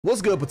What's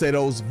good,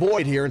 potatoes?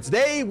 Void here, and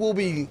today we'll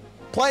be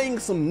playing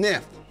some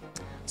Nymph.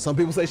 Some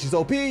people say she's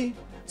OP,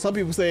 some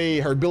people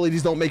say her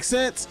abilities don't make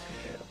sense.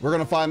 We're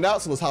gonna find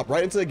out, so let's hop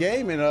right into the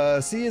game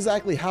and see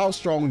exactly how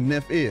strong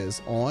Nymph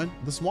is on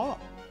the swamp.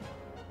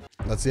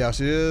 Let's see how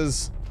she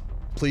is.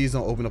 Please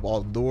don't open up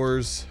all the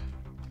doors.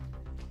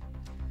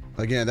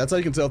 Again, that's how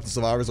you can tell if the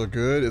survivors are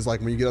good, is like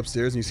when you get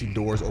upstairs and you see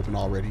doors open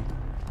already.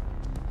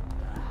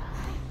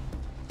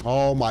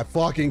 Oh my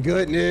fucking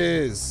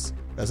goodness.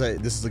 That's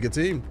it. This is a good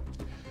team.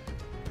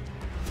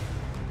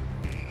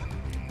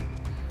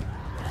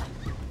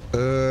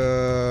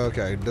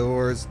 Okay,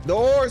 doors,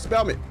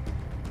 spell me.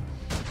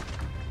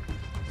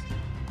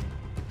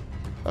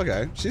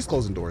 Okay, she's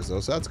closing doors though,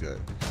 so that's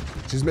good.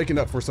 She's making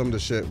up for some of the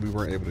shit we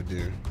weren't able to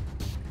do.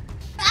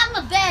 I'm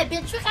a bad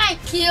bitch, you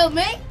can't kill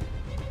me.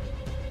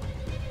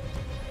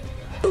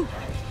 Oh,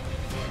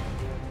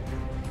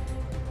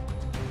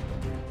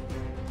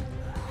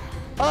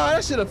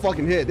 that shit a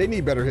fucking hit. They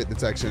need better hit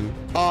detection.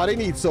 Oh, they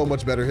need so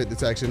much better hit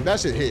detection. That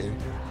shit hitting.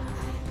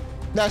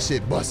 That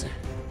shit busting.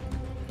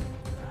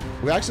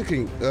 We actually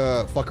can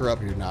fuck her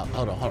up here now.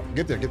 Hold on.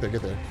 Get there.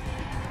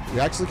 We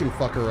actually can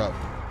fuck her up.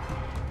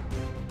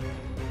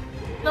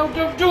 No,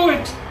 don't do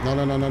it. No.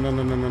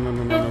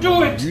 Don't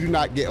do it. You do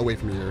not get away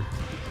from here.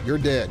 You're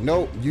dead.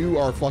 No, you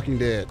are fucking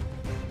dead.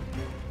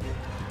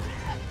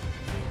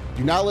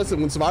 Do not listen.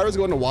 When survivors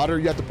go in the water,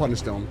 you have to punish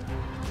them.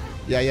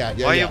 Yeah.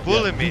 Why are you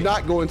bullying me? Do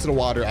not go into the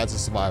water as a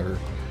survivor.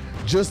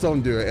 Just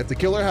don't do it. If the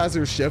killer has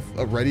their shift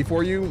ready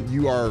for you,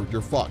 you're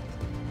fucked.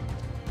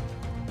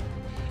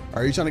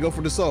 Are you trying to go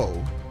for the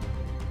soul?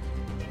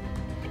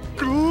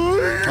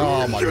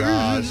 Oh my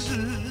gosh.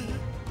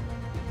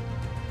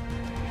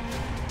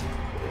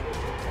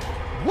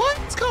 What?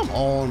 Come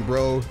on,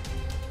 bro.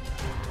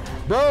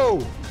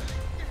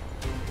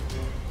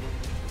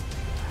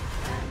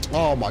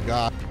 Oh my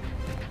God.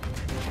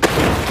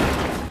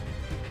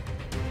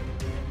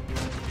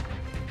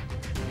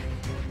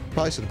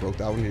 Probably should have broke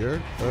that one here.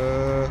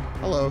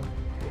 Hello.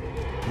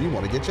 You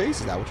want to get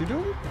chased? Is that what you're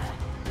doing?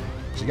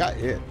 She got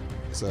hit.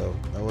 So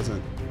that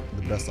wasn't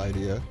the best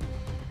idea.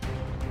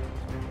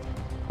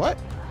 What?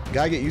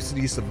 Gotta get used to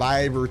these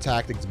survivor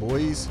tactics,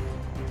 boys.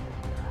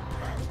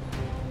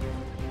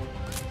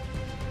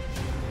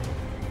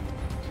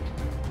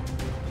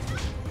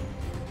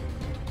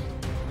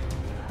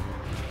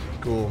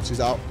 Cool, she's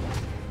out.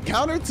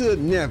 Counter to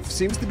Nymph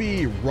seems to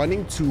be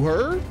running to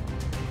her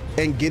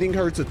and getting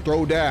her to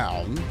throw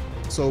down.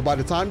 So by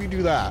the time you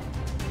do that,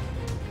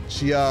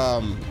 she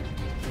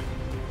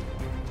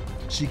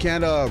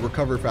can't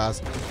recover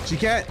fast. She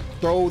can't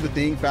throw the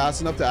thing fast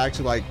enough to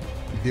actually like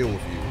deal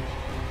with you.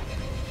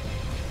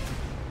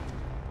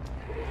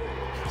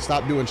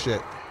 Stop doing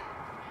shit.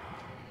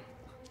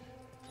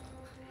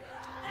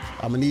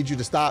 I'm gonna need you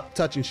to stop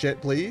touching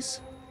shit,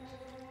 please.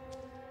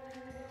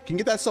 Can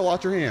you get that soul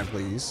out your hand,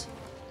 please?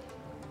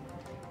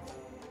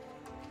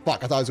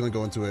 Fuck, I thought I was gonna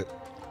go into it.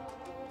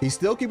 He's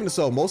still keeping the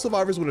soul. Most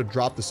survivors would have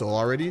dropped the soul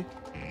already.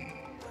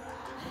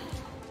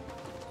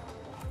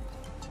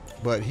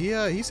 But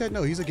he said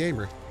no, he's a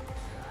gamer.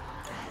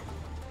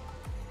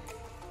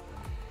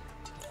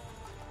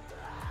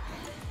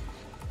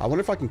 I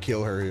wonder if I can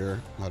kill her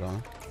here. Hold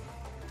on.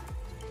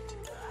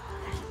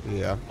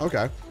 Yeah,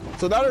 okay.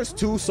 So now there's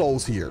two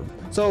souls here.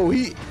 So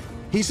he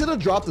should have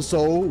dropped the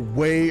soul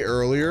way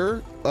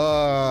earlier.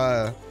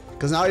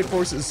 Because now he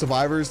forces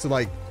survivors to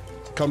like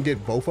come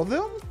get both of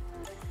them.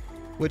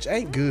 Which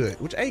ain't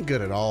good. Which ain't good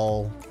at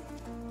all.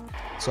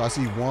 So I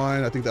see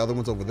one. I think the other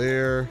one's over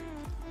there.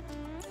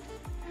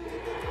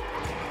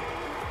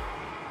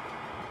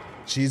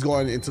 She's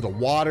going into the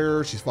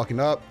water. She's fucking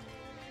up.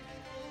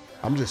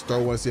 I'm just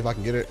throw one to see if I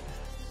can get it.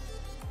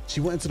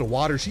 She went into the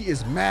water. She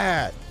is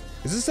mad.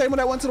 Is this the same one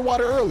that went to the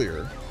water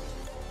earlier?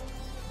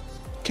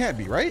 Can't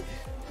be, right?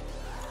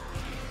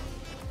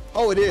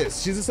 Oh, it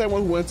is. She's the same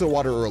one who went into the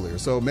water earlier.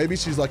 So maybe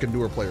she's like a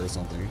newer player or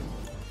something.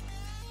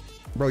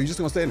 Bro, you just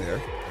gonna stand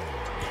there?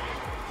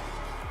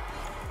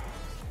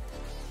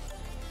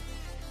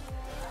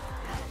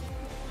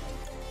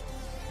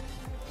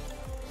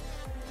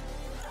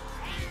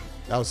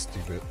 That was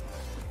stupid.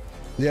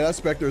 Yeah, that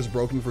Specter is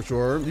broken for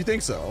sure. You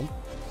think so?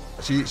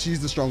 She's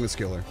the strongest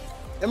killer,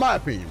 in my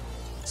opinion.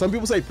 Some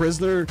people say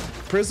prisoner's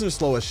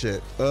slow as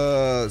shit.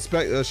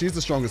 She's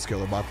the strongest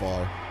killer by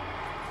far.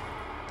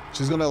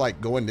 She's gonna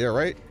like go in there,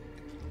 right?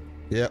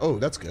 Yeah. Oh,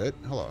 that's good.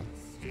 Hold on.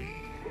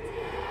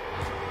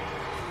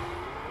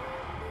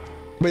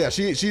 But yeah,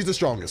 she's the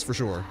strongest for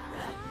sure.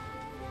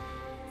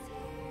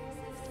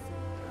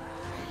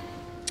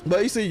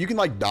 But you see, you can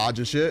like dodge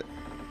and shit.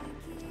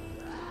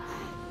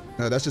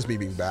 No, that's just me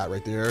being bad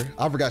right there.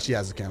 I forgot she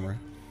has a camera.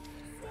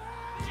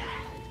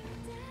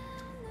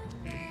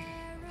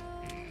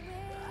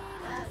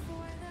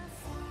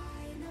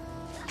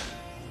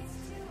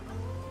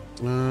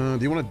 Do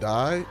you want to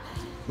die?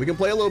 We can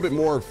play a little bit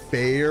more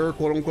fair,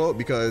 quote unquote,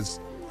 because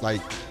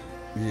like,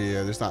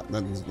 yeah, there's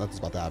nothing's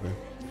about to happen.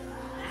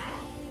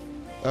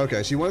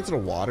 Okay, she went into the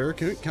water.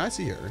 Can I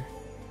see her?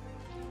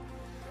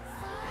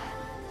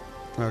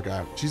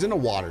 Okay, she's in the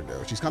water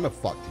though. She's kind of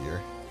fucked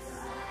here.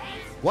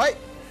 What?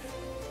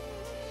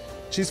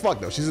 She's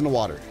fucked though. She's in the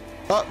water.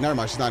 Oh, never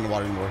mind. She's not in the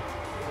water anymore.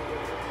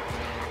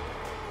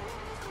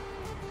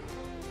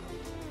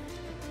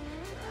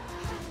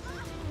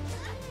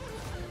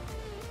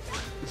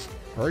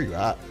 Where are you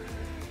at?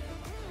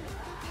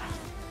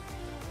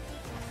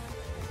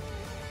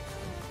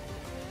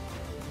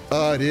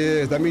 It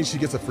is. That means she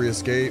gets a free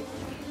escape.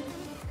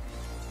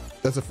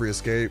 That's a free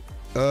escape.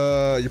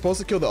 You're supposed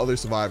to kill the other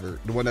survivor,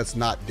 the one that's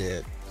not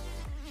dead.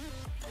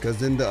 Because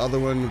then the other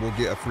one will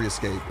get a free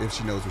escape if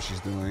she knows what she's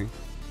doing.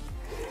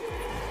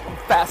 I'm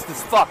fast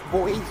as fuck,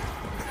 boy.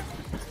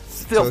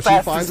 Still so if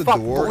fast she finds as a fuck,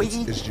 door, boy.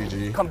 it's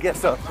GG. Come get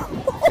some.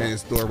 And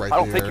it's door right I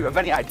don't there. think you have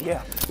any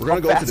idea. We're gonna how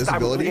go into fast this I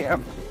ability. really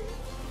am.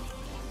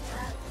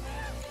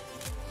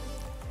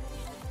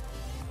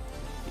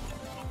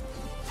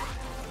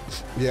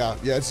 Yeah,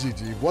 it's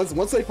GG.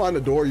 Once they find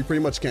the door, you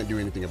pretty much can't do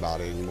anything about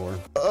it anymore.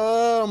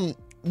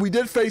 We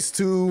did face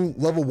 2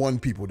 level 1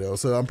 people though,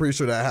 so I'm pretty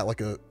sure that had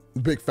like a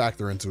big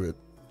factor into it,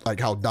 like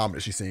how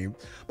dominant she seemed.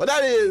 But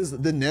that is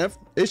the Nymph.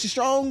 Is she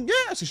strong?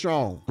 Yeah, she's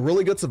strong.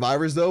 Really good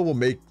survivors though will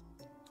make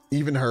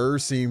even her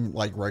seem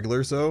like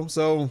regular.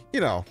 So you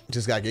know,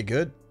 just gotta get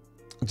good.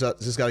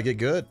 Just gotta get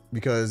good,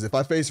 because if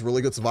I face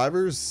really good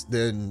survivors,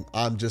 then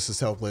I'm just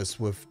as helpless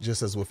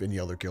as with any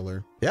other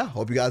killer. Yeah,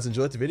 hope you guys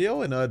enjoyed the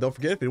video, and don't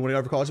forget, if anyone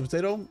ever calls you a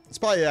potato, it's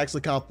probably actually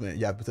a compliment.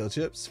 You have potato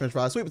chips, french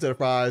fries, sweet potato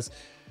fries.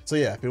 So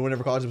yeah, if anyone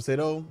ever calls you a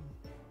potato,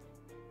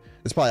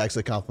 it's probably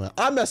actually a compliment.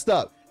 I messed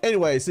up.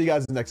 Anyway, see you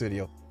guys in the next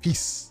video.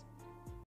 Peace.